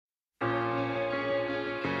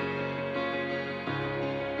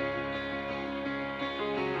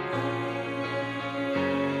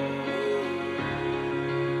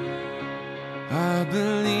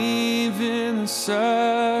believe in the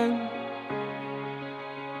sun.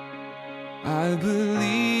 I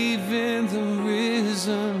believe in the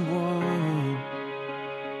risen one.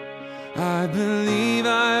 I believe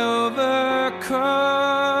I overcome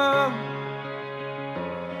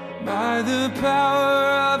by the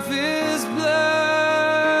power of his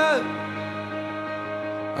blood.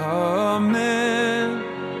 Amen.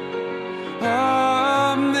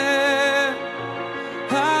 Amen.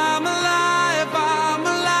 I'm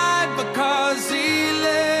alive because he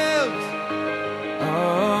lives.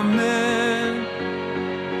 Amen.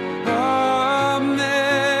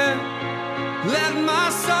 Amen. Let my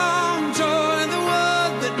song join the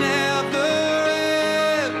world that never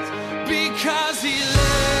ends because he lives.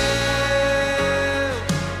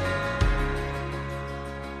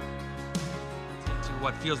 Into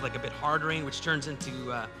what feels like a bit hard rain, which turns into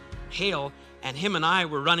hail, and him and I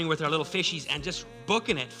were running with our little fishies and just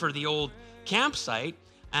booking it for the old campsite,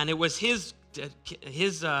 and it was his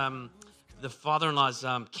the father-in-law's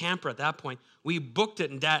camper at that point. We booked it,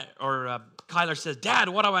 and Kyler says, "Dad,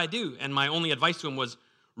 what do I do?" And my only advice to him was,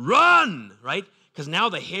 "Run!" Right? Because now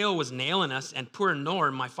the hail was nailing us, and poor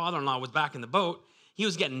Norm, my father-in-law, was back in the boat. He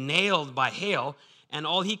was getting nailed by hail, and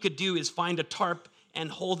all he could do is find a tarp and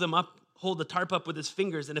hold the tarp up with his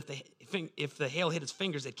fingers, and if the hail hit his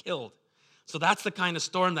fingers, it killed. So that's the kind of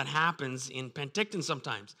storm that happens in Penticton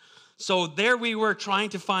sometimes. So there we were trying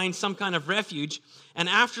to find some kind of refuge, and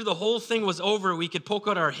after the whole thing was over, we could poke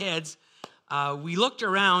out our heads. We looked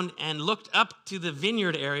around and looked up to the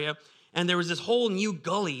vineyard area, and there was this whole new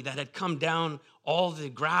gully that had come down. All the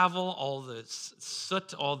gravel, all the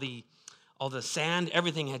soot, all the sand,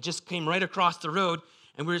 everything had just came right across the road.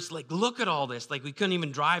 And we were just like, look at all this. Like, we couldn't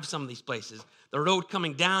even drive some of these places. The road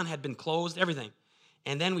coming down had been closed, everything.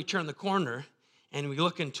 And then we turn the corner, and we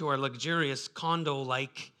look into our luxurious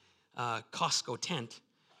condo-like Costco tent.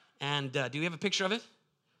 And do we have a picture of it?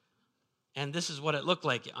 And this is what it looked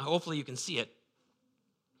like. Hopefully you can see it.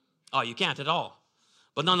 Oh, you can't at all.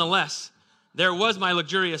 But nonetheless, there was my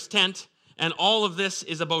luxurious tent, and all of this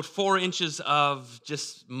is about 4 inches of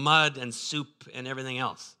just mud and soup and everything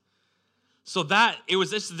else. So it was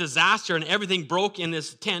this disaster, and everything broke in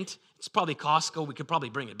this tent. It's probably Costco. We could probably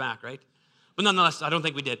bring it back, right? But nonetheless, I don't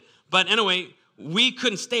think we did. But anyway, we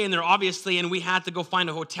couldn't stay in there, obviously, and we had to go find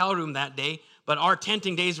a hotel room that day. But our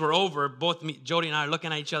tenting days were over. Both Jody and I are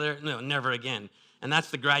looking at each other. No, never again. And that's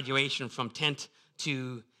the graduation from tent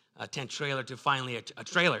to a tent trailer to finally a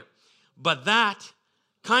trailer. But that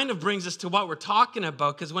kind of brings us to what we're talking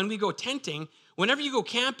about, because when we go tenting, whenever you go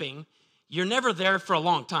camping, you're never there for a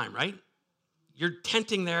long time, right? You're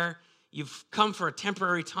tenting there. You've come for a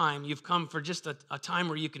temporary time. You've come for just a time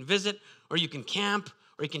where you can visit, or you can camp,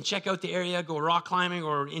 or you can check out the area, go rock climbing,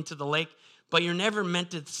 or into the lake. But you're never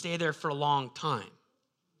meant to stay there for a long time.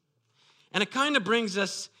 And it kind of brings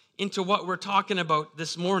us into what we're talking about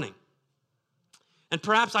this morning. And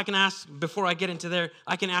perhaps I can ask, before I get into there,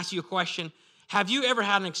 I can ask you a question. Have you ever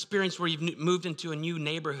had an experience where you've moved into a new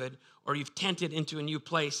neighborhood, or you've tented into a new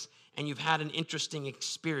place, and you've had an interesting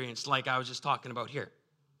experience like I was just talking about here?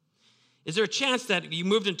 Is there a chance that you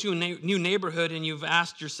moved into a new neighborhood and you've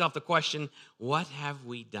asked yourself the question, what have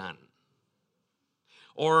we done?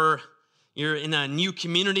 Or you're in a new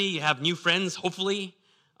community, you have new friends, hopefully,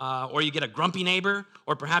 or you get a grumpy neighbor,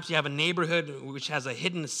 or perhaps you have a neighborhood which has a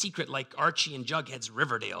hidden secret like Archie and Jughead's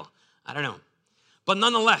Riverdale. I don't know. But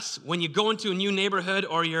nonetheless, when you go into a new neighborhood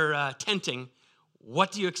or you're tenting,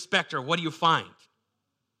 what do you expect, or what do you find?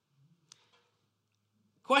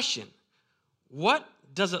 Question, what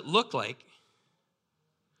does it look like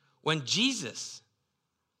when Jesus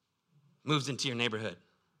moves into your neighborhood?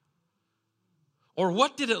 Or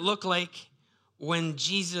what did it look like when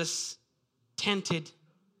Jesus tented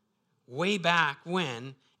way back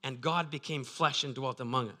when and God became flesh and dwelt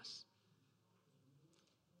among us?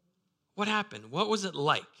 What happened? What was it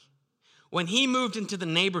like? When he moved into the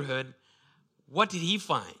neighborhood, what did he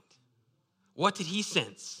find? What did he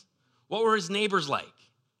sense? What were his neighbors like?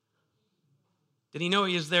 Did he know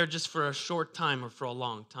he was there just for a short time or for a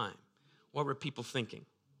long time? What were people thinking?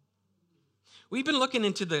 We've been looking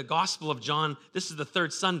into the Gospel of John. This is the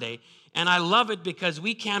third Sunday, and I love it because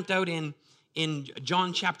we camped out in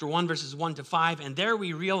John chapter 1, verses 1 to 5, and there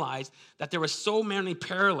we realized that there were so many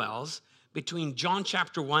parallels between John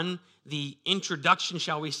chapter 1, the introduction,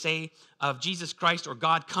 shall we say, of Jesus Christ or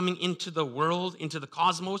God coming into the world, into the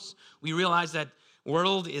cosmos. We realized that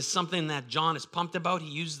world is something that John is pumped about. He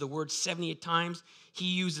uses the word 78 times. He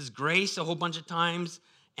uses grace a whole bunch of times.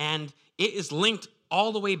 And it is linked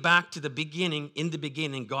all the way back to the beginning. In the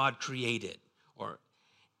beginning, God created.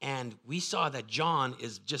 And we saw that John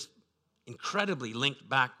is just incredibly linked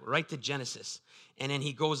back right to Genesis. And then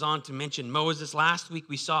he goes on to mention Moses. Last week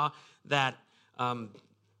we saw that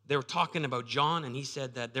they were talking about John, and he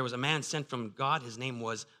said that there was a man sent from God. His name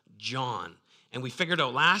was John. And we figured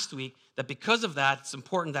out last week that because of that, it's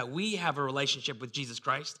important that we have a relationship with Jesus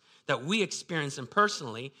Christ, that we experience him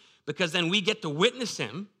personally, because then we get to witness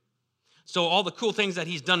him. So all the cool things that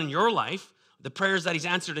he's done in your life, the prayers that he's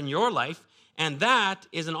answered in your life, and that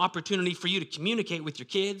is an opportunity for you to communicate with your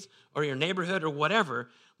kids or your neighborhood or whatever.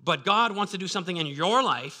 But God wants to do something in your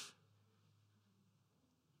life.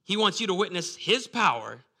 He wants you to witness his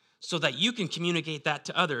power so that you can communicate that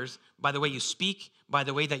to others by the way you speak, by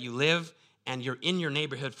the way that you live, and you're in your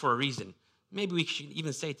neighborhood for a reason. Maybe we should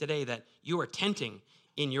even say today that you are tenting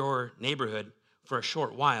in your neighborhood for a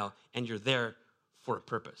short while, and you're there for a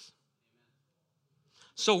purpose.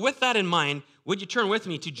 So with that in mind, would you turn with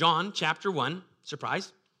me to John chapter 1?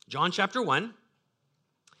 Surprise. John chapter 1.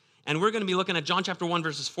 And we're going to be looking at John chapter 1,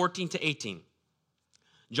 verses 14 to 18.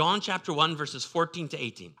 John chapter 1, verses 14 to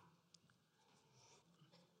 18.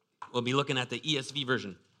 We'll be looking at the ESV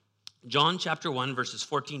version. John chapter 1, verses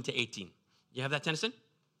 14 to 18. You have that, Tennyson?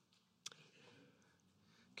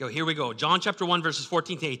 Okay, here we go. John chapter 1, verses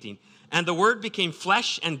 14 to 18. And the Word became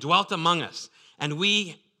flesh and dwelt among us, and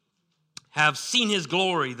we have seen his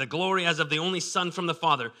glory, the glory as of the only Son from the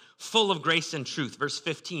Father, full of grace and truth. Verse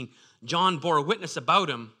 15, John bore witness about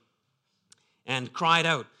him and cried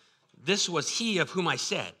out, this was he of whom I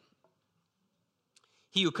said,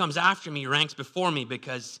 he who comes after me ranks before me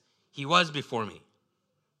because he was before me.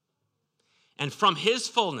 And from his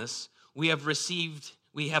fullness we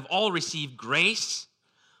have all received grace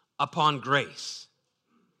upon grace.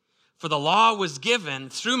 For the law was given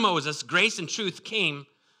through Moses, grace and truth came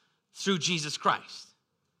through Jesus Christ.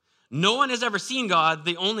 No one has ever seen God,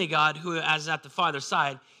 the only God who is at the Father's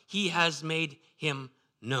side. He has made him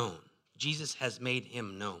known. Jesus has made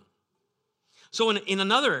him known. So in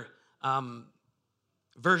another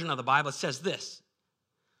version of the Bible, it says this.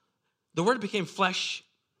 The Word became flesh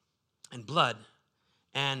and blood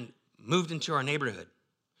and moved into our neighborhood.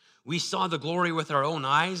 We saw the glory with our own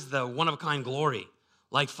eyes, the one-of-a-kind glory,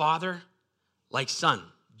 like Father, like Son,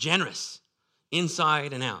 generous,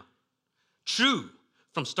 inside and out. True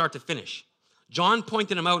from start to finish. John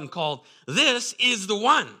pointed him out and called, this is the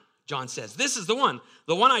one, John says. This is the one.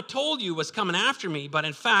 The one I told you was coming after me, but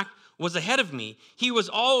in fact was ahead of me. He's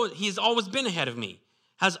always been ahead of me,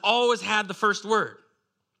 has always had the first word.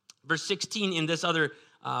 Verse 16 in this other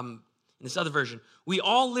version. We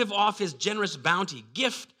all live off his generous bounty,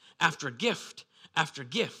 gift after gift after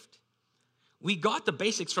gift. We got the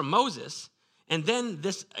basics from Moses, and then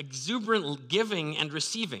this exuberant giving and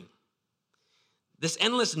receiving. This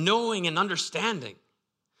endless knowing and understanding.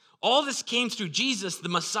 All this came through Jesus, the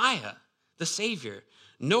Messiah, the Savior.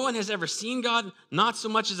 No one has ever seen God, not so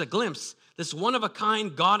much as a glimpse. This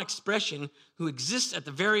one-of-a-kind God expression who exists at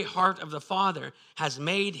the very heart of the Father has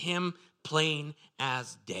made him plain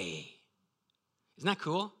as day. Isn't that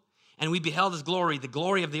cool? And we beheld his glory, the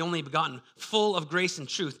glory of the only begotten, full of grace and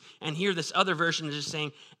truth. And here this other version is just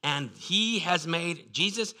saying, and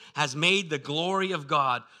Jesus has made the glory of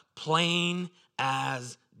God plain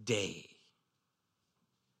as day.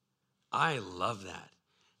 I love that.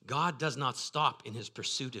 God does not stop in his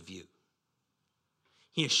pursuit of you.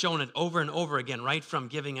 He has shown it over and over again, right from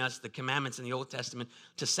giving us the commandments in the Old Testament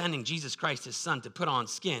to sending Jesus Christ, his Son, to put on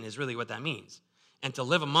skin is really what that means. And to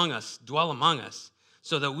live among us, dwell among us,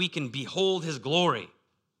 so that we can behold his glory.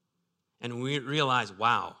 And we realize,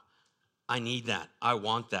 wow, I need that. I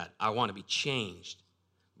want that. I want to be changed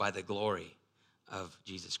by the glory of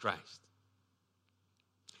Jesus Christ.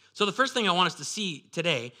 So the first thing I want us to see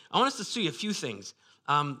today, I want us to see a few things.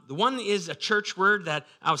 The one is a church word that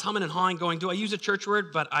I was humming and hawing going, do I use a church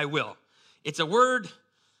word? But I will. It's a word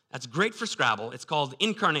that's great for Scrabble. It's called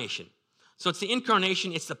incarnation. So it's the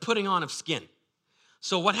incarnation. It's the putting on of skin.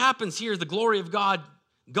 So what happens here is the glory of God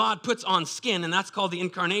puts on skin, and that's called the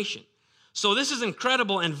incarnation. So this is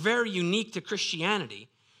incredible and very unique to Christianity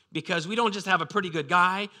because we don't just have a pretty good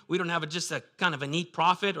guy. We don't have just a kind of a neat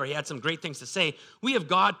prophet or he had some great things to say. We have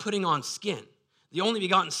God putting on skin, the only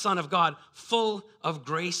begotten Son of God, full of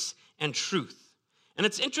grace and truth. And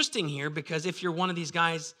it's interesting here because if you're one of these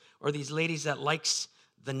guys or these ladies that likes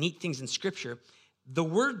the neat things in Scripture, the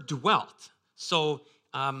word dwelt,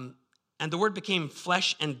 and the word became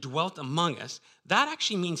flesh and dwelt among us, that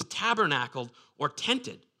actually means tabernacled or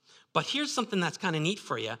tented. But here's something that's kind of neat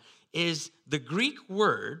for you, is the Greek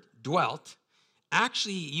word dwelt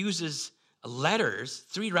actually uses letters,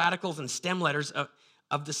 3 radicals and stem letters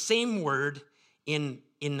of the same word in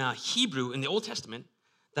Hebrew in the Old Testament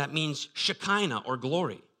that means Shekinah or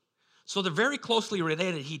glory. So they're very closely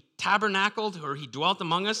related. He tabernacled, or he dwelt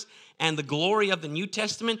among us, and the glory of the New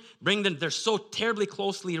Testament, they're so terribly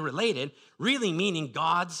closely related, really meaning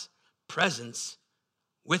God's presence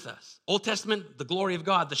with us. Old Testament, the glory of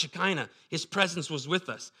God, the Shekinah, his presence was with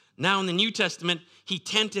us. Now in the New Testament, he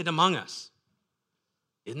tented among us.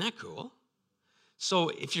 Isn't that cool? So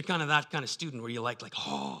if you're kind of that kind of student where you like,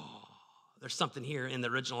 oh, there's something here in the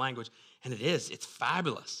original language, and it's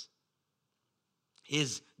fabulous.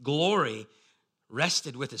 His glory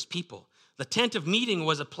rested with his people. The tent of meeting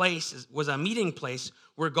was a meeting place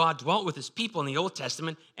where God dwelt with his people in the Old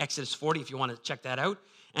Testament, Exodus 40, if you want to check that out.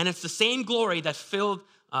 And it's the same glory that filled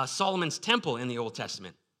Solomon's temple in the Old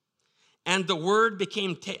Testament. And the word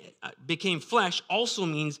became flesh also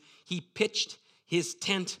means he pitched his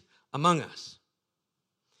tent among us.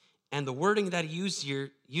 And the wording that he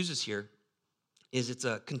uses here is it's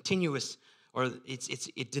a continuous, or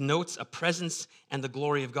it denotes a presence and the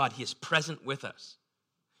glory of God. He is present with us.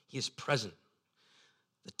 He is present.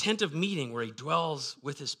 The tent of meeting where he dwells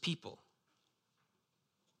with his people.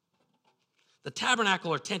 The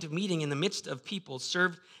tabernacle or tent of meeting in the midst of people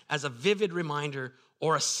served as a vivid reminder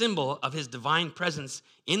or a symbol of his divine presence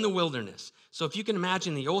in the wilderness. So if you can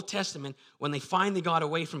imagine the Old Testament, when they finally got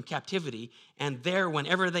away from captivity, and there,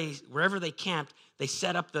 wherever they camped, they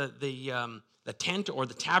set up the tent or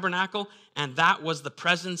the tabernacle, and that was the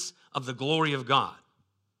presence of the glory of God.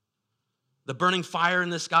 The burning fire in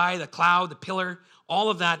the sky, the cloud, the pillar, all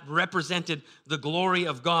of that represented the glory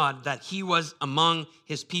of God, that he was among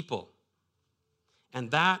his people. And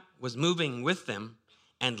that was moving with them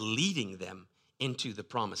and leading them into the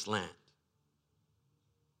promised land.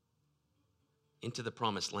 Into the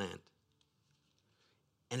promised land.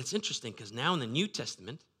 And it's interesting because now in the New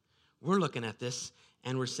Testament, we're looking at this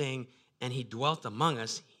and we're saying, and he dwelt among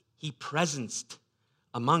us, he presenced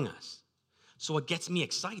among us. So what gets me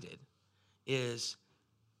excited is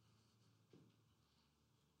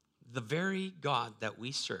the very God that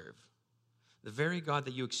we serve, the very God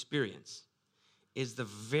that you experience, is the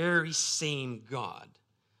very same God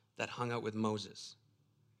that hung out with Moses,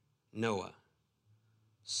 Noah,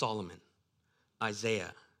 Solomon,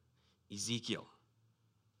 Isaiah, Ezekiel.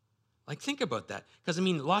 Think about that. Because,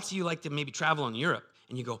 lots of you like to maybe travel in Europe,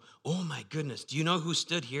 and you go, oh my goodness, do you know who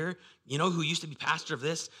stood here? You know who used to be pastor of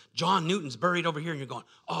this? John Newton's buried over here, and you're going,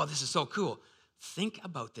 oh, this is so cool. Think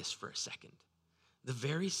about this for a second. The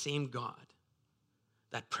very same God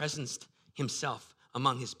that presenced himself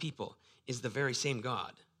among his people is the very same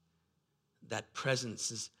God that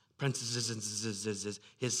presences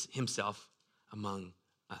himself among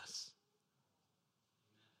us.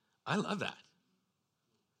 I love that.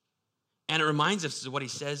 And it reminds us of what he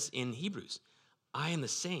says in Hebrews. I am the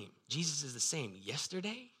same. Jesus is the same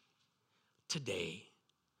yesterday, today,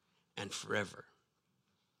 and forever.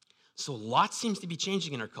 So lots seems to be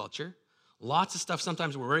changing in our culture. Lots of stuff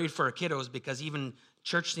sometimes we're worried for our kiddos because even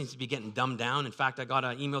church seems to be getting dumbed down. In fact, I got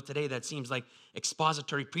an email today that seems like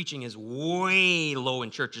expository preaching is way low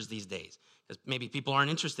in churches these days because maybe people aren't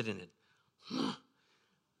interested in it.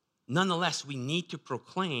 Nonetheless, we need to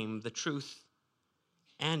proclaim the truth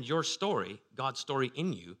and your story, God's story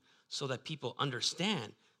in you, so that people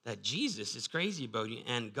understand that Jesus is crazy about you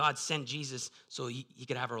and God sent Jesus so he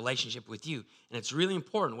could have a relationship with you. And it's really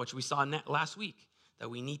important, which we saw last week, that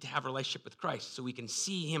we need to have a relationship with Christ so we can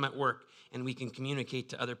see him at work and we can communicate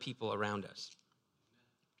to other people around us.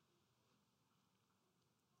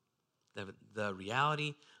 The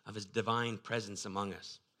reality of his divine presence among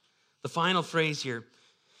us. The final phrase here,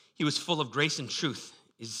 he was full of grace and truth,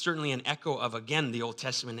 is certainly an echo of, again, the Old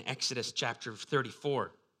Testament in Exodus chapter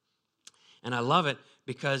 34. And I love it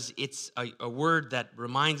because it's a word that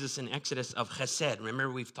reminds us in Exodus of chesed.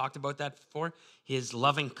 Remember, we've talked about that before? His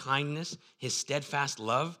loving kindness, his steadfast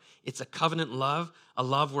love. It's a covenant love, a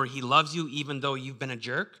love where he loves you even though you've been a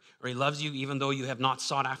jerk, or he loves you even though you have not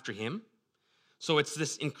sought after him. So it's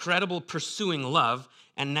this incredible pursuing love.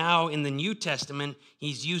 And now in the New Testament,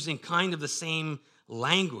 he's using kind of the same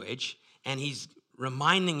language, and he's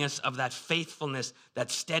reminding us of that faithfulness, that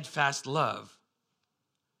steadfast love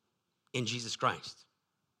in Jesus Christ.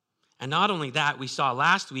 And not only that, we saw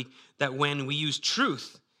last week that when we use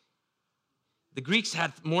truth, the Greeks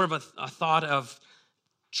had more of a thought of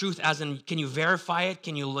truth as in, can you verify it?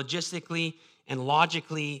 Can you logistically and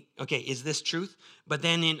logically, okay, is this truth? But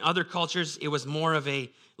then in other cultures, it was more of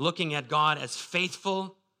a looking at God as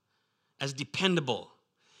faithful, as dependable.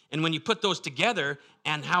 And when you put those together,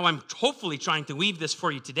 and how I'm hopefully trying to weave this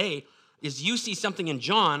for you today, is you see something in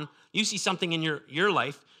John, you see something in your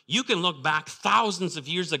life, you can look back thousands of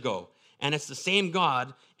years ago, and it's the same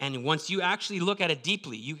God, and once you actually look at it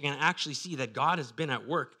deeply, you can actually see that God has been at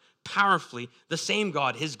work powerfully, the same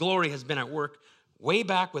God, his glory has been at work way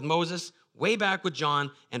back with Moses, way back with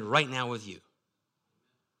John, and right now with you.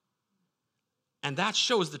 And that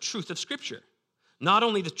shows the truth of Scripture. Not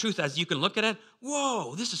only the truth as you can look at it,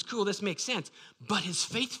 whoa, this is cool, this makes sense, but his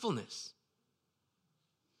faithfulness,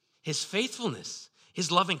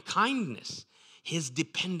 his loving kindness, his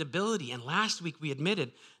dependability. And last week we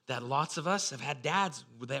admitted that lots of us have had dads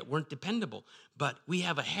that weren't dependable, but we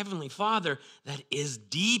have a heavenly Father that is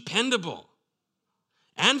dependable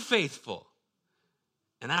and faithful.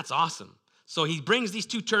 And that's awesome. So he brings these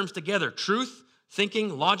two terms together: truth,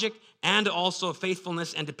 thinking, logic, and also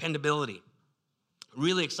faithfulness and dependability.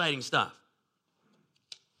 Really exciting stuff.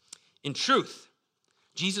 In truth,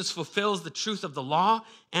 Jesus fulfills the truth of the law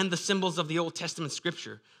and the symbols of the Old Testament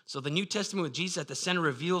scripture. So the New Testament with Jesus at the center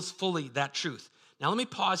reveals fully that truth. Now let me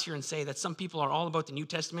pause here and say that some people are all about the New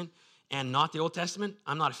Testament and not the Old Testament.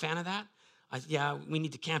 I'm not a fan of that. We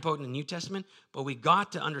need to camp out in the New Testament, but we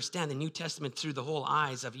got to understand the New Testament through the whole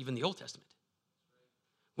eyes of even the Old Testament.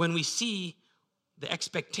 When we see the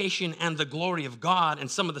expectation and the glory of God and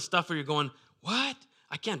some of the stuff where you're going, what?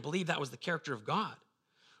 I can't believe that was the character of God.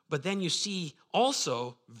 But then you see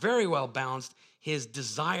also, very well balanced, his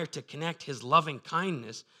desire to connect, his loving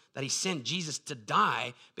kindness, that he sent Jesus to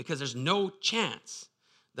die because there's no chance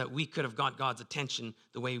that we could have got God's attention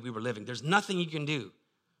the way we were living. There's nothing you can do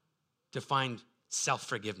to find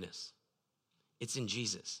self-forgiveness. It's in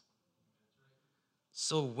Jesus.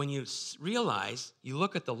 So when you realize, you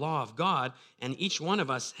look at the law of God, and each one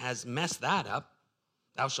of us has messed that up.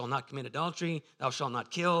 Thou shalt not commit adultery, thou shalt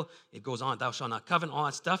not kill, it goes on, thou shalt not covet, all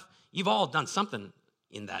that stuff. You've all done something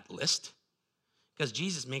in that list, because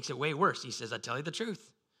Jesus makes it way worse. He says, I tell you the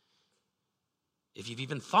truth. If you've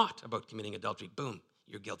even thought about committing adultery, boom,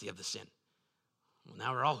 you're guilty of the sin. Well,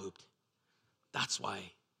 now we're all hooped. That's why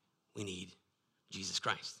we need Jesus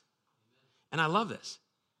Christ. And I love this,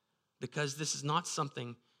 because this is not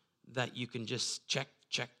something that you can just check.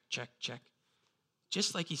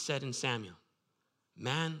 Just like he said in Samuel,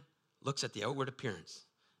 man looks at the outward appearance,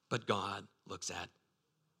 but God looks at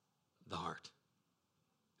the heart.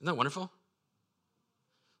 Isn't that wonderful?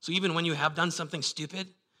 So even when you have done something stupid,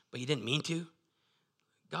 but you didn't mean to,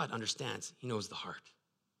 God understands. He knows the heart.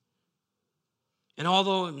 And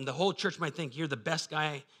although the whole church might think you're the best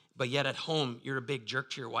guy, but yet at home you're a big jerk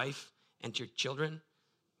to your wife and to your children,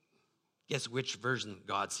 guess which version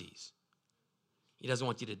God sees? He doesn't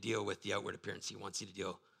want you to deal with the outward appearance. He wants you to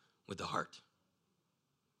deal with the heart.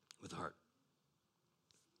 With the heart.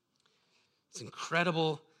 It's an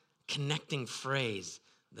incredible connecting phrase.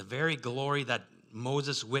 The very glory that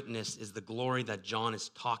Moses witnessed is the glory that John is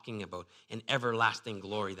talking about, an everlasting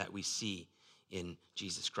glory that we see in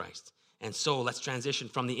Jesus Christ. And so let's transition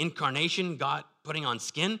from the incarnation, God putting on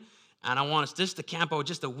skin, and I want us just to camp out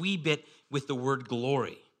just a wee bit with the word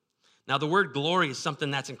glory. Now, the word glory is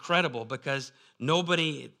something that's incredible because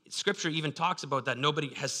Scripture even talks about that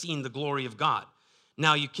nobody has seen the glory of God.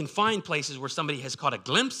 Now, you can find places where somebody has caught a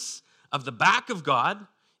glimpse of the back of God.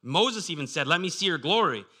 Moses even said, let me see your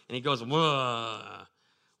glory. And he goes, whoa.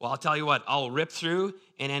 Well, I'll tell you what, I'll rip through,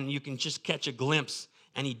 and then you can just catch a glimpse.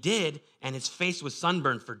 And he did, and his face was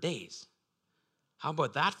sunburned for days. How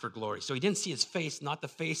about that for glory? So he didn't see his face, not the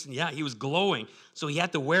face, and he was glowing. So he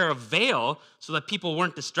had to wear a veil so that people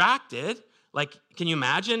weren't distracted. Like, can you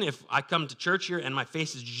imagine if I come to church here and my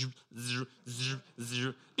face is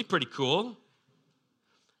it'd be pretty cool.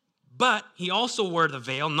 But he also wore the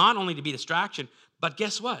veil, not only to be distraction, but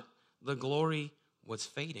guess what? The glory was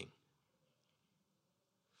fading.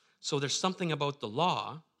 So there's something about the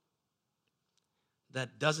law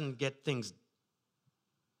that doesn't get things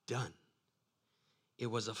done. It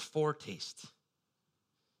was a foretaste.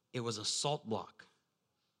 It was a salt block.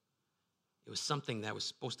 It was something that was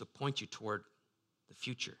supposed to point you toward the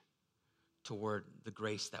future, toward the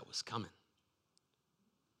grace that was coming.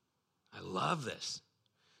 I love this.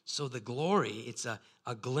 So the glory, it's a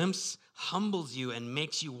glimpse, humbles you and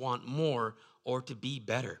makes you want more or to be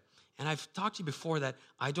better. And I've talked to you before that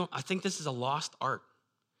I think this is a lost art.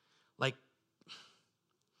 Like,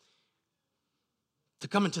 to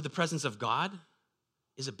come into the presence of God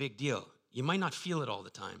is a big deal. You might not feel it all the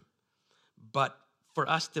time, but for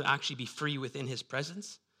us to actually be free within his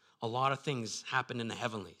presence, a lot of things happen in the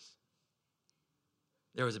heavenlies.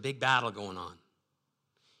 There was a big battle going on.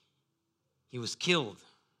 He was killed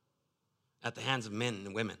at the hands of men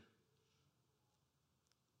and women.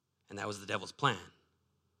 And that was the devil's plan.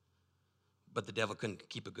 But the devil couldn't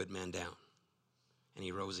keep a good man down. And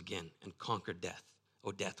he rose again and conquered death.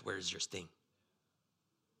 Oh, death, where is your sting?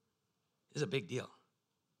 It's a big deal.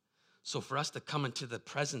 So for us to come into the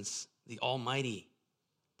presence, the almighty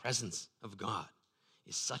presence of God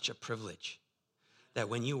is such a privilege that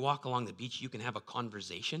when you walk along the beach, you can have a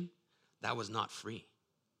conversation that was not free.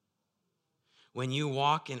 When you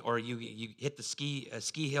walk in, or you hit the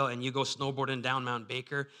ski hill and you go snowboarding down Mount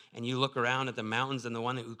Baker and you look around at the mountains and the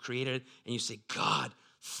one who created it and you say, God,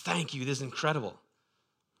 thank you, this is incredible.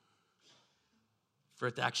 For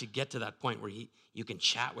it to actually get to that point where you can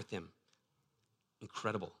chat with him,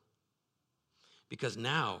 incredible. Because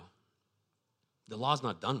now, the law's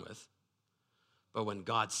not done with, but when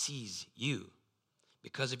God sees you,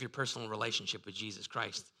 because of your personal relationship with Jesus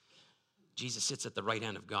Christ, Jesus sits at the right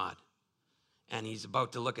hand of God. And he's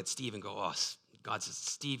about to look at Steve and go, oh, God says,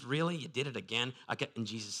 Steve, really? You did it again? And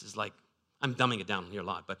Jesus is like, I'm dumbing it down here a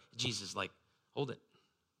lot, but Jesus is like, hold it.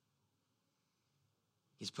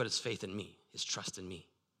 He's put his faith in me, his trust in me.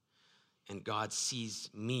 And God sees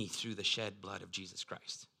me through the shed blood of Jesus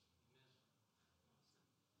Christ.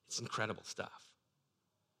 It's incredible stuff.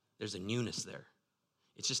 There's a newness there.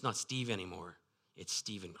 It's just not Steve anymore. It's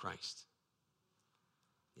Steve in Christ.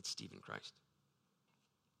 It's Steve in Christ.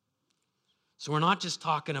 So we're not just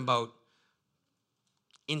talking about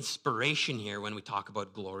inspiration here when we talk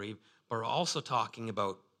about glory, but we're also talking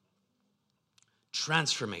about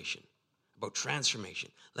transformation.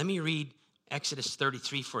 Let me read Exodus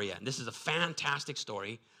 33 for you. And this is a fantastic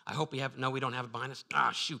story. I hope we don't have it behind us.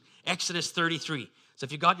 Exodus 33. So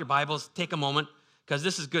if you got your Bibles, take a moment, because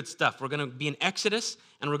this is good stuff. We're going to be in Exodus,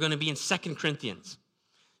 and we're going to be in 2 Corinthians.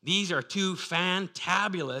 These are two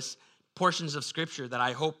fantabulous portions of Scripture that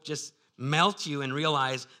I hope just melt you and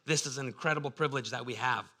realize this is an incredible privilege that we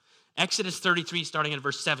have. Exodus 33, starting at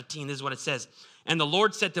verse 17, this is what it says. And the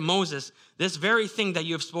Lord said to Moses, this very thing that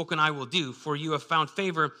you have spoken I will do, for you have found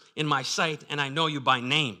favor in my sight, and I know you by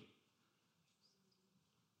name.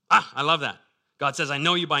 I love that. God says, I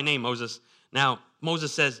know you by name, Moses. Now,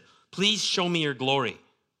 Moses says, please show me your glory.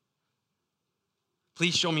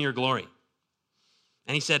 Please show me your glory.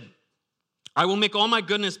 And he said, I will make all my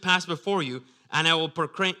goodness pass before you, and I will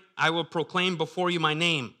proclaim before you my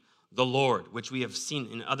name, the Lord, which we have seen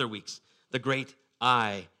in other weeks, the great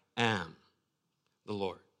I am, the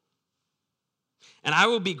Lord. And I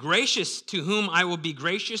will be gracious to whom I will be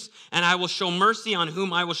gracious, and I will show mercy on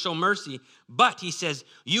whom I will show mercy. But, he says,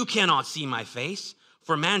 you cannot see my face,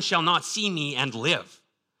 for man shall not see me and live.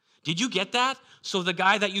 Did you get that? So the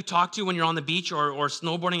guy that you talk to when you're on the beach or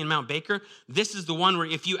snowboarding in Mount Baker, this is the one where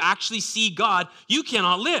if you actually see God, you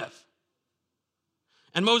cannot live.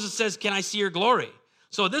 And Moses says, can I see your glory?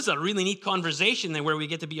 So this is a really neat conversation where we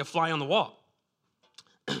get to be a fly on the wall.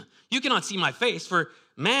 You cannot see my face, for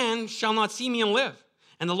man shall not see me and live.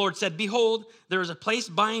 And the Lord said, behold, there is a place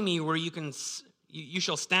by me where you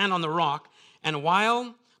shall stand on the rock, and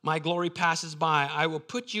while my glory passes by, I will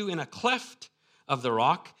put you in a cleft of the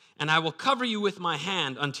rock, and I will cover you with my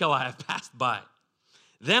hand until I have passed by.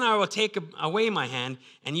 Then I will take away my hand,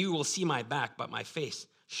 and you will see my back, but my face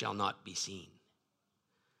shall not be seen.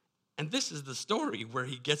 And this is the story where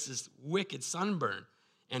he gets this wicked sunburn,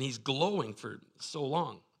 and he's glowing for so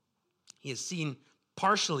long. He has seen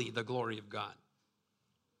partially the glory of God.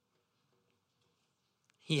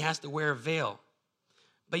 He has to wear a veil.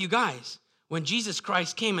 But you guys, when Jesus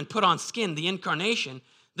Christ came and put on skin, the incarnation,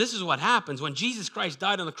 this is what happens. When Jesus Christ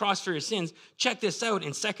died on the cross for your sins, check this out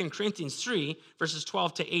in 2 Corinthians 3, verses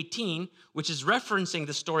 12 to 18, which is referencing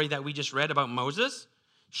the story that we just read about Moses.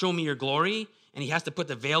 Show me your glory. And he has to put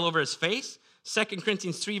the veil over his face. 2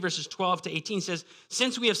 Corinthians 3, verses 12 to 18 says,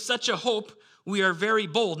 since we have such a hope, we are very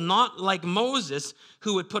bold, not like Moses,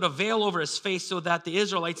 who would put a veil over his face so that the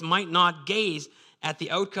Israelites might not gaze at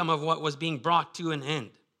the outcome of what was being brought to an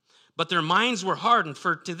end. But their minds were hardened,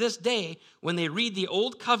 for to this day, when they read the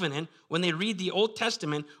Old Covenant, when they read the Old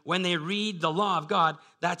Testament, when they read the law of God,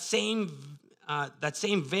 that same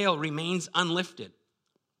veil remains unlifted.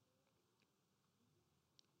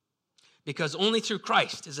 Because only through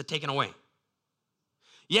Christ is it taken away.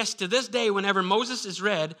 Yes, to this day, whenever Moses is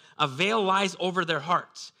read, a veil lies over their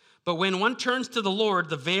hearts. But when one turns to the Lord,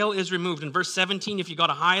 the veil is removed. In verse 17, if you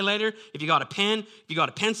got a highlighter, if you got a pen, if you got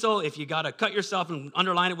a pencil, if you got to cut yourself and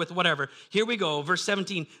underline it with whatever. Here we go, verse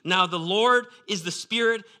 17. Now the Lord is the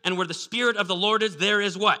Spirit, and where the Spirit of the Lord is, there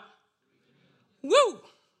is what? Woo!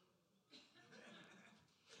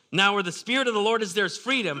 Now where the Spirit of the Lord is, there's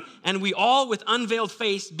freedom, and we all with unveiled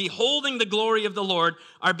face, beholding the glory of the Lord,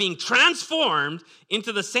 are being transformed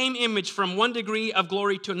into the same image from one degree of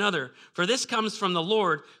glory to another. For this comes from the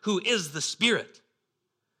Lord, who is the Spirit.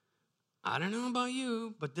 I don't know about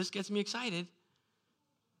you, but this gets me excited.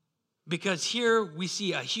 Because here we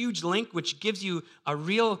see a huge link, which gives you a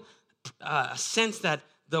real sense that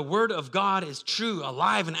the word of God is true,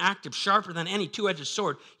 alive, and active, sharper than any two-edged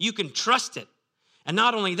sword. You can trust it. And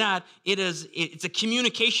not only that, it's a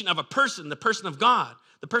communication of a person, the person of God,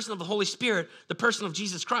 the person of the Holy Spirit, the person of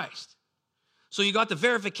Jesus Christ. So you got the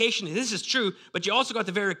verification, this is true, but you also got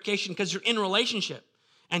the verification because you're in relationship.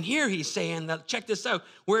 And here he's saying that, check this out,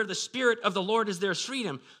 where the Spirit of the Lord is, there's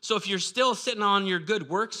freedom. So if you're still sitting on your good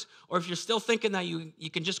works, or if you're still thinking that you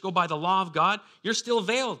can just go by the law of God, you're still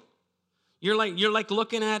veiled. You're like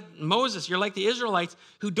looking at Moses. You're like the Israelites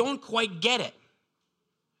who don't quite get it.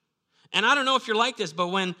 And I don't know if you're like this, but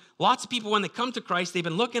when lots of people, when they come to Christ, they've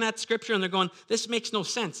been looking at Scripture and they're going, this makes no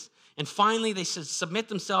sense. And finally they submit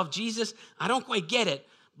themselves, Jesus, I don't quite get it,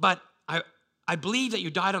 but I believe that you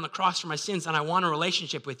died on the cross for my sins and I want a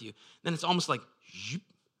relationship with you. Then it's almost like,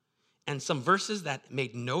 and some verses that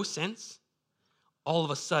made no sense, all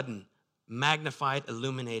of a sudden magnified,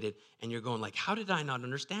 illuminated, and you're going like, how did I not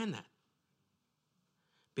understand that?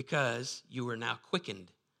 Because you were now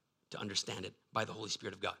quickened to understand it by the Holy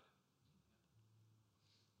Spirit of God.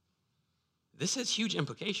 This has huge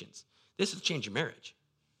implications. This will change your marriage.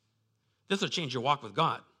 This will change your walk with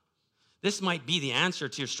God. This might be the answer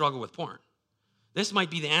to your struggle with porn. This might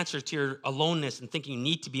be the answer to your aloneness and thinking you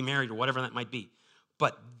need to be married or whatever that might be.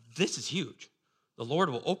 But this is huge. The Lord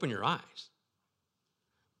will open your eyes.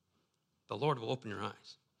 The Lord will open your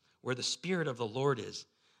eyes. Where the Spirit of the Lord is,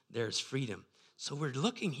 there's freedom. So we're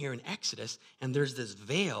looking here in Exodus, and there's this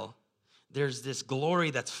veil. There's this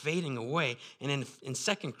glory that's fading away. And in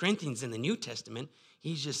 2 Corinthians in the New Testament,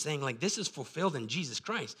 he's just saying, like, this is fulfilled in Jesus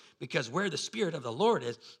Christ. Because where the Spirit of the Lord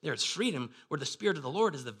is, there's freedom. Where the Spirit of the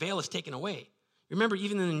Lord is, the veil is taken away. Remember,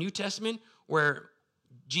 even in the New Testament, where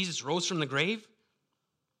Jesus rose from the grave,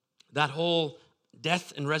 that whole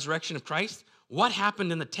death and resurrection of Christ, what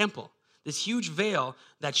happened in the temple? This huge veil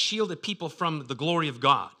that shielded people from the glory of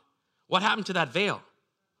God. What happened to that veil?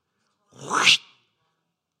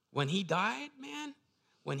 When he died, man,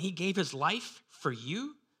 when he gave his life for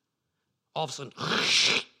you, all of a sudden,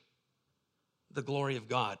 the glory of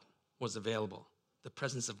God was available. The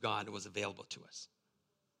presence of God was available to us.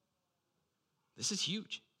 This is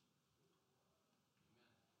huge.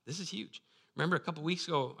 This is huge. Remember a couple weeks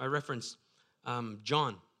ago, I referenced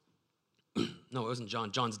John. No, it wasn't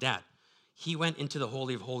John. John's dad. He went into the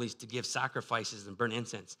Holy of Holies to give sacrifices and burn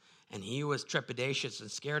incense. And he was trepidatious and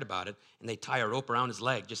scared about it. And they tie a rope around his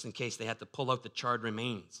leg just in case they had to pull out the charred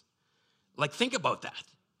remains. Like, think about that.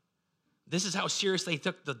 This is how serious they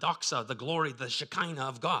took the doxa, the glory, the Shekinah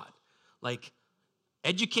of God. Like,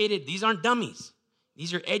 educated, these aren't dummies.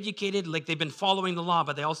 These are educated, like they've been following the law,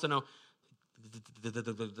 but they also know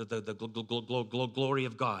the glory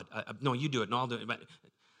of God. No, you do it. No, I'll do it.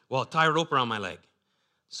 Well, tie a rope around my leg.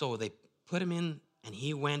 So they put him in, and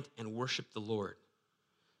he went and worshiped the Lord.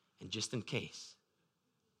 And just in case.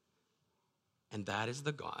 And that is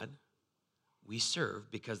the God we serve,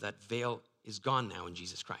 because that veil is gone now in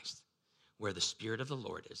Jesus Christ. Where the Spirit of the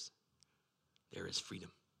Lord is, there is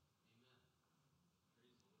freedom.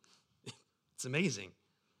 It's amazing.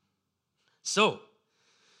 So,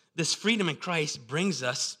 this freedom in Christ brings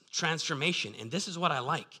us transformation. And this is what I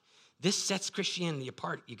like. This sets Christianity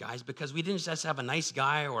apart, you guys, because we didn't just have a nice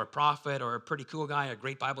guy or a prophet or a pretty cool guy, a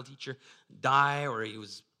great Bible teacher die, or he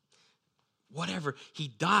was whatever. He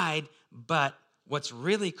died, but what's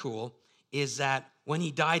really cool is that when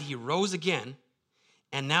he died, he rose again,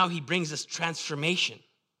 and now he brings us transformation.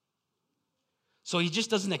 So he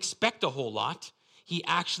just doesn't expect a whole lot. He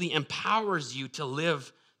actually empowers you to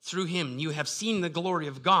live through him. You have seen the glory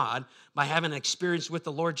of God by having an experience with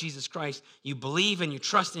the Lord Jesus Christ. You believe and you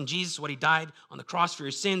trust in Jesus, what he died on the cross for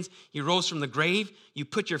your sins. He rose from the grave. You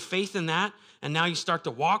put your faith in that, and now you start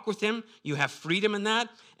to walk with him. You have freedom in that.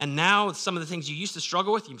 And now some of the things you used to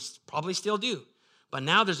struggle with, you probably still do. But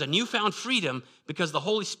now there's a newfound freedom because the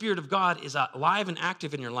Holy Spirit of God is alive and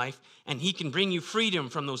active in your life, and he can bring you freedom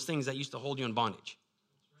from those things that used to hold you in bondage.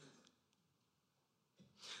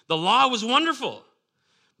 The law was wonderful,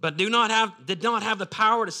 but did not have the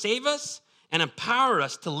power to save us and empower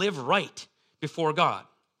us to live right before God.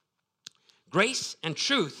 Grace and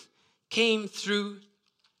truth came through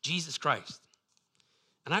Jesus Christ.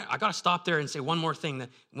 And I got to stop there and say one more thing. That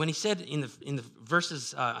when he said in the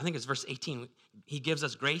verses, I think it's verse 18, he gives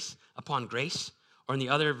us grace upon grace. Or in the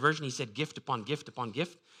other version, he said gift upon gift upon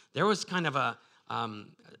gift. There was kind of a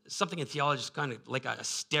something in theology is kind of like a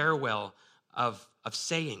stairwell of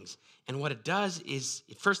sayings. And what it does is,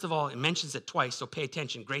 first of all, it mentions it twice, so pay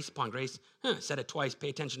attention, grace upon grace. Said it twice, pay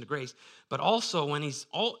attention to grace. But also, when he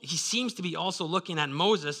seems to be also looking at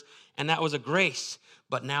Moses, and that was a grace.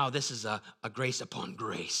 But now this is a grace upon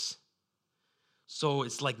grace. So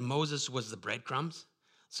it's like Moses was the breadcrumbs.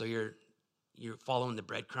 So you're following the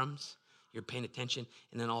breadcrumbs, you're paying attention,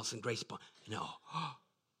 and then all of a sudden grace, no.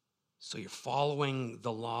 So you're following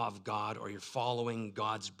the law of God, or you're following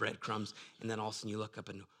God's breadcrumbs, and then all of a sudden you look up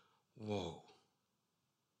and, whoa.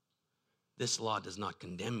 This law does not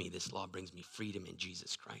condemn me. This law brings me freedom in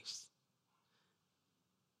Jesus Christ.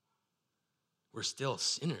 We're still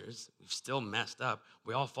sinners. We've still messed up.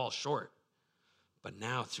 We all fall short. But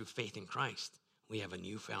now through faith in Christ, we have a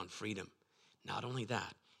newfound freedom. Not only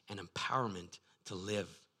that, an empowerment to live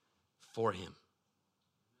for him.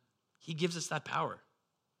 He gives us that power.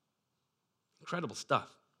 Incredible stuff.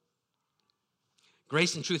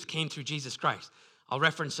 Grace and truth came through Jesus Christ. I'll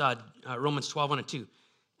reference Romans 12, 1 and 2.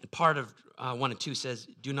 And part of 1 and 2 says,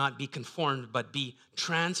 do not be conformed, but be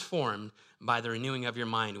transformed by the renewing of your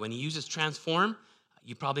mind. When he uses transform,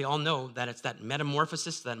 you probably all know that it's that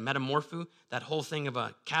metamorphosis, that metamorpho, that whole thing of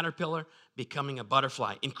a caterpillar becoming a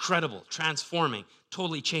butterfly. Incredible, transforming,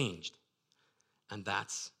 totally changed. And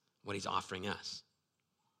that's what he's offering us.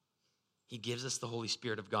 He gives us the Holy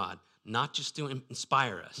Spirit of God, not just to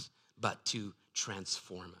inspire us, but to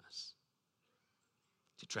transform us.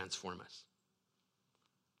 To transform us.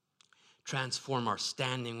 Transform our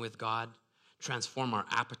standing with God. Transform our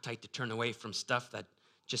appetite to turn away from stuff that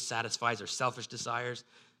just satisfies our selfish desires.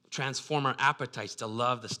 Transform our appetites to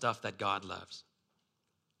love the stuff that God loves.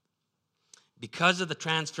 Because of the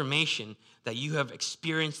transformation that you have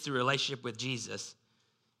experienced through relationship with Jesus,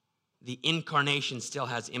 the incarnation still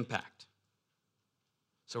has impact.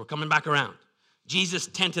 So we're coming back around. Jesus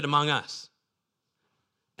tented among us.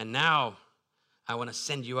 And now I want to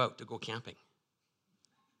send you out to go camping.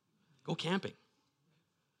 Go camping.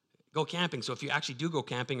 Go camping. So if you actually do go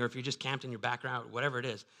camping, or if you just camped in your background, whatever it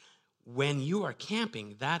is, when you are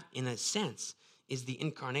camping, that in a sense is the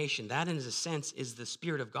incarnation. That in a sense is the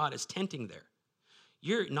Spirit of God is tenting there.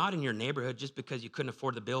 You're not in your neighborhood just because you couldn't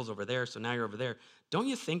afford the bills over there, so now you're over there. Don't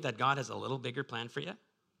you think that God has a little bigger plan for you?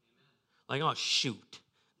 Like, oh, shoot.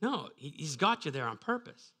 No, he's got you there on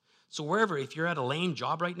purpose. So wherever, if you're at a lame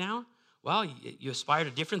job right now, well, you aspire to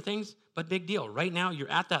different things, but big deal. Right now, you're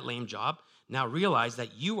at that lame job. Now realize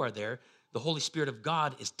that you are there. The Holy Spirit of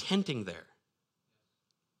God is tenting there.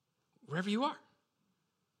 Wherever you are.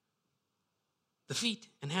 The feet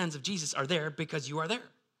and hands of Jesus are there because you are there.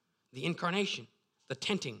 The incarnation, the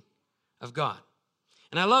tenting of God.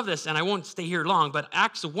 And I love this, and I won't stay here long, but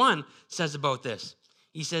Acts 1 says about this.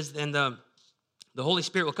 He says, and the Holy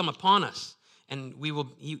Spirit will come upon us, and he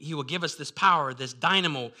will give us this power, this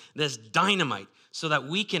dynamo, this dynamite, so that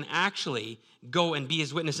we can actually go and be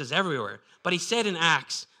his witnesses everywhere. But he said in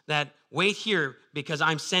Acts that, wait here, because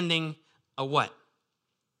I'm sending a what?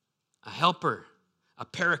 A helper, a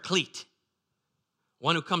paraclete,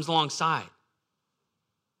 one who comes alongside.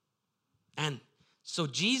 And so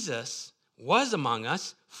Jesus was among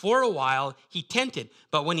us for a while. He tented,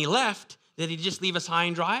 but when he left, did he just leave us high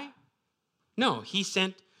and dry? No, he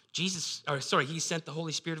sent he sent the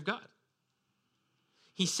Holy Spirit of God.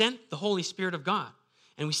 He sent the Holy Spirit of God.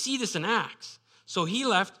 And we see this in Acts. So he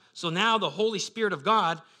left, so now the Holy Spirit of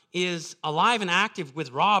God is alive and active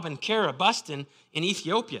with Rob and Kara Buston in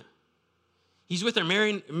Ethiopia. He's with our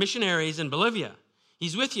missionaries in Bolivia.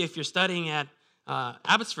 He's with you if you're studying at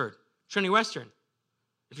Abbotsford, Trinity Western.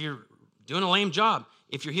 If you're doing a lame job,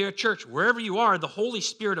 if you're here at church, wherever you are, the Holy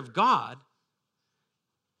Spirit of God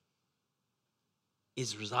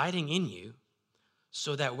is residing in you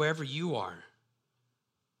so that wherever you are,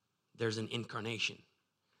 there's an incarnation.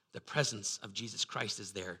 The presence of Jesus Christ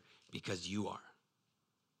is there because you are.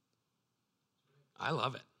 I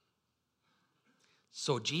love it.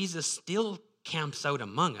 So Jesus still camps out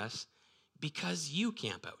among us because you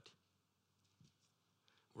camp out.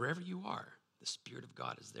 Wherever you are, the Spirit of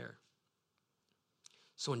God is there.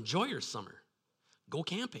 So enjoy your summer. Go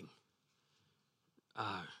camping.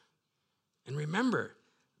 And remember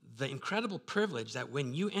the incredible privilege that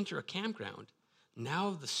when you enter a campground,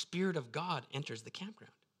 now the Spirit of God enters the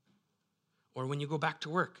campground. Or when you go back to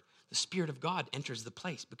work, the Spirit of God enters the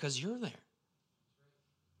place because you're there.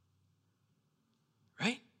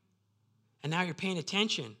 Right? And now you're paying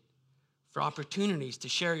attention for opportunities to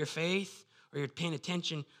share your faith, or you're paying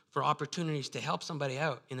attention for opportunities to help somebody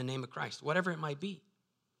out in the name of Christ, whatever it might be.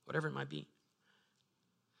 Whatever it might be.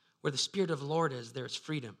 Where the Spirit of the Lord is, there's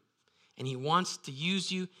freedom. And he wants to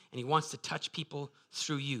use you, and he wants to touch people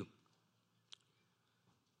through you.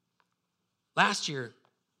 Last year,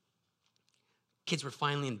 kids were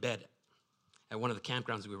finally in bed at one of the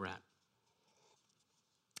campgrounds we were at.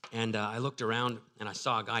 And I looked around, and I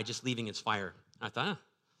saw a guy just leaving his fire. And I thought,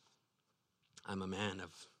 I'm a man of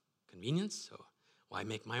convenience, so why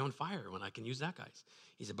make my own fire when I can use that guy's?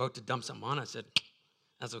 He's about to dump something on. I said,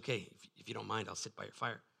 That's okay. If you don't mind, I'll sit by your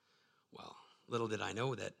fire. Well, little did I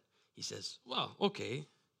know that he says, well, okay.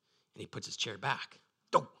 And he puts his chair back.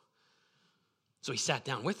 Dope. So he sat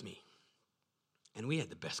down with me, and we had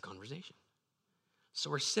the best conversation. So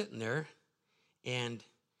we're sitting there, and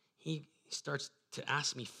he starts to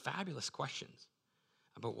ask me fabulous questions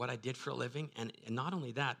about what I did for a living. And not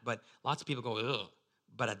only that, but lots of people go, ugh.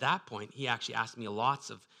 But at that point, he actually asked me lots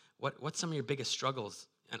of, what's some of your biggest struggles?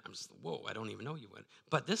 And I'm just, whoa, I don't even know you would.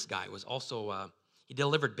 But this guy was also, he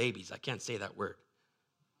delivered babies. I can't say that word.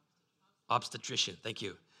 Obstetrician, thank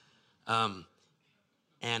you.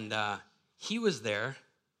 He was there,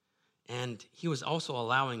 and he was also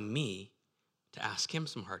allowing me to ask him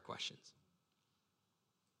some hard questions.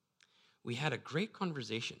 We had a great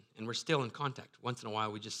conversation, and we're still in contact. Once in a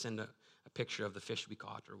while, we just send a picture of the fish we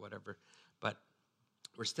caught or whatever. But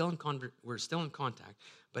we're still in contact.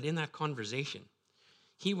 But in that conversation,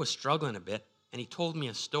 he was struggling a bit, and he told me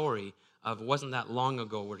a story of wasn't that long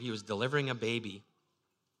ago where he was delivering a baby,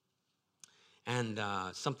 and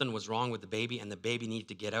something was wrong with the baby, and the baby needed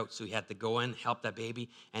to get out, so he had to go in, help that baby,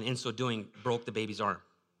 and in so doing, broke the baby's arm,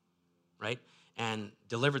 right? And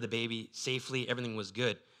delivered the baby safely. Everything was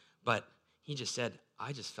good. But he just said,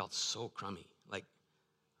 I just felt so crummy. Like,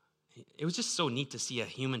 it was just so neat to see a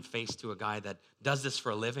human face to a guy that does this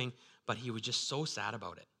for a living, but he was just so sad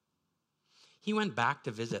about it. He went back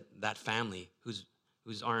to visit that family whose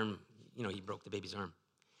arm, he broke the baby's arm.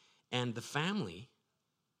 And the family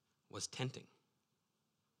was tenting.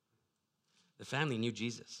 The family knew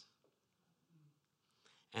Jesus.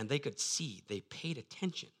 And they could see, they paid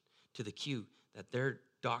attention to the cue that their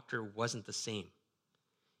doctor wasn't the same.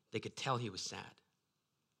 They could tell he was sad.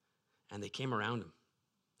 And they came around him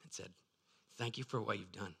and said, thank you for what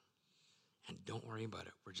you've done. And don't worry about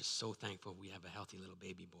it. We're just so thankful we have a healthy little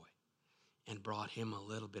baby boy. And brought him a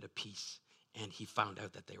little bit of peace. And he found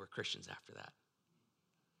out that they were Christians after that.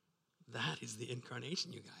 That is the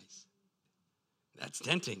incarnation, you guys. That's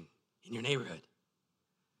tenting in your neighborhood.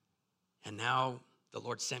 And now the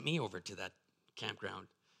Lord sent me over to that campground.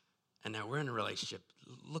 And now we're in a relationship.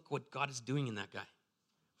 Look what God is doing in that guy,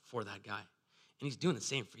 for that guy. And he's doing the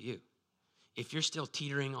same for you. If you're still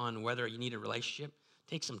teetering on whether you need a relationship,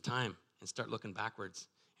 take some time and start looking backwards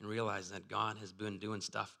and realize that God has been doing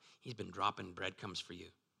stuff. He's been dropping breadcrumbs for you.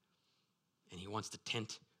 And he wants to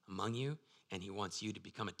tent among you, and he wants you to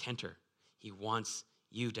become a tenter. He wants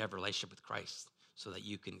you to have a relationship with Christ so that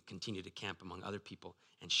you can continue to camp among other people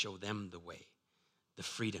and show them the way, the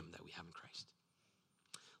freedom that we have in Christ.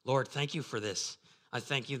 Lord, thank you for this. I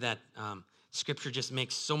thank you that Scripture just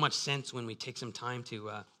makes so much sense when we take some time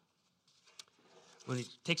to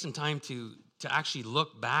actually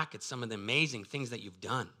look back at some of the amazing things that you've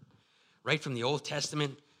done, right from the Old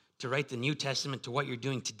Testament to right the New Testament to what you're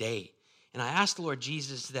doing today. And I ask, Lord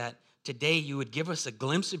Jesus, that today you would give us a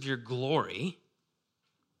glimpse of your glory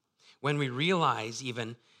when we realize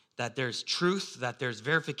even that there's truth, that there's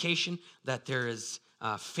verification, that there is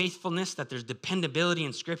faithfulness, that there's dependability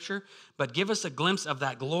in Scripture, but give us a glimpse of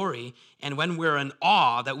that glory. And when we're in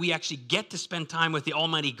awe that we actually get to spend time with the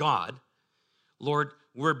Almighty God, Lord,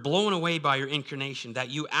 we're blown away by your incarnation, that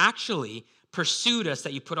you actually pursued us,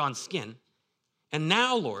 that you put on skin. And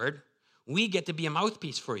now, Lord, we get to be a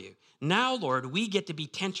mouthpiece for you. Now, Lord, we get to be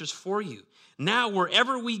tenters for you. Now,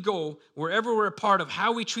 wherever we go, wherever we're a part of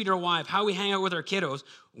how we treat our wife, how we hang out with our kiddos,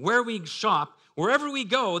 where we shop, wherever we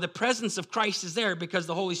go, the presence of Christ is there because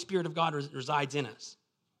the Holy Spirit of God resides in us.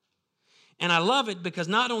 And I love it because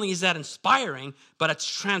not only is that inspiring, but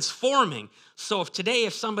it's transforming. So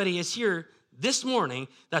if somebody is here this morning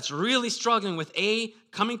that's really struggling with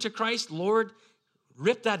coming to Christ, Lord,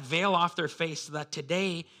 rip that veil off their face so that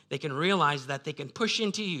today they can realize that they can push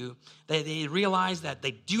into you, that they realize that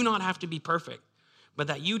they do not have to be perfect, but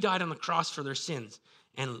that you died on the cross for their sins.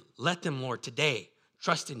 And let them, Lord, today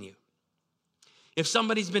trust in you. If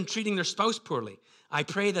somebody's been treating their spouse poorly, I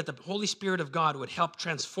pray that the Holy Spirit of God would help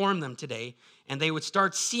transform them today, and they would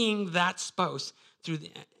start seeing that spouse through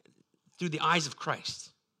the eyes of Christ.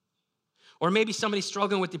 Or maybe somebody's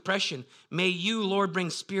struggling with depression. May you, Lord, bring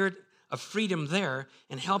spirit of freedom there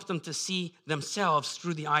and help them to see themselves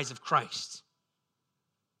through the eyes of Christ.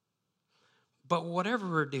 But whatever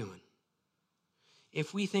we're doing,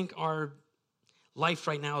 if we think our life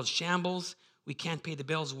right now is shambles, we can't pay the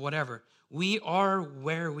bills, whatever, we are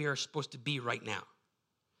where we are supposed to be right now.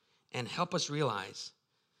 And help us realize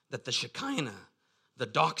that the Shekinah, the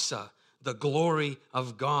doxa, the glory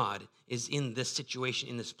of God is in this situation,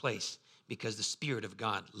 in this place, because the Spirit of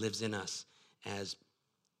God lives in us as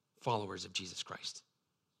followers of Jesus Christ.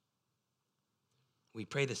 We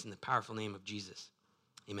pray this in the powerful name of Jesus.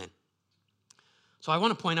 Amen. So I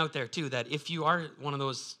want to point out there too that if you are one of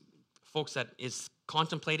those folks that is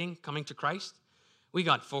contemplating coming to Christ, we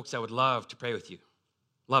got folks that would love to pray with you.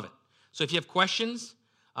 Love it. So if you have questions,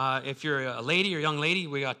 if you're a lady or young lady,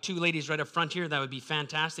 we got 2 ladies right up front here. That would be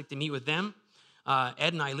fantastic to meet with them.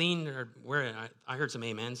 Ed and Eileen, or where I heard some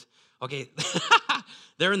amens. Okay,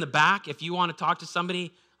 they're in the back. If you want to talk to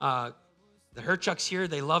somebody, the Herchucks here,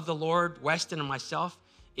 they love the Lord, Weston and myself.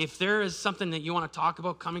 If there is something that you want to talk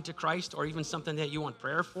about coming to Christ, or even something that you want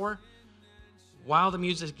prayer for, while the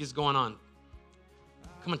music is going on,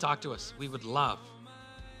 come and talk to us. We would love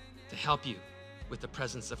to help you with the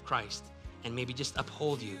presence of Christ and maybe just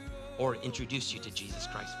uphold you or introduce you to Jesus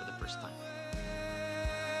Christ for the first time.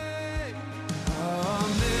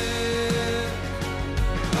 Amen.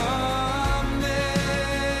 Amen.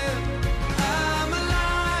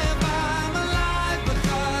 I'm alive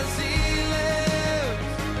because He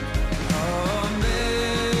lives. Amen.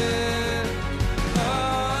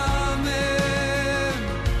 Amen.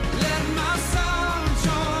 Let my song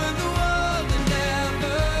join the world and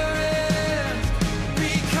never ends.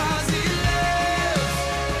 Because He lives,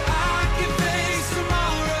 I can face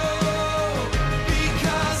tomorrow.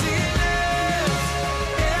 Because He lives,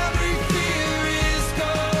 every fear is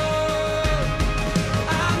gone.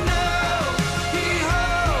 I know He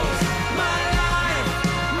holds my life,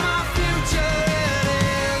 my future in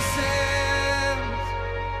His hands.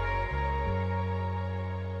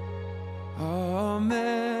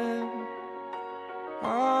 Amen.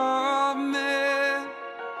 Amen.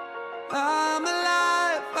 I'm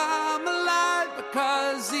alive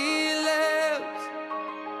because He lives.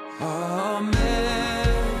 Amen.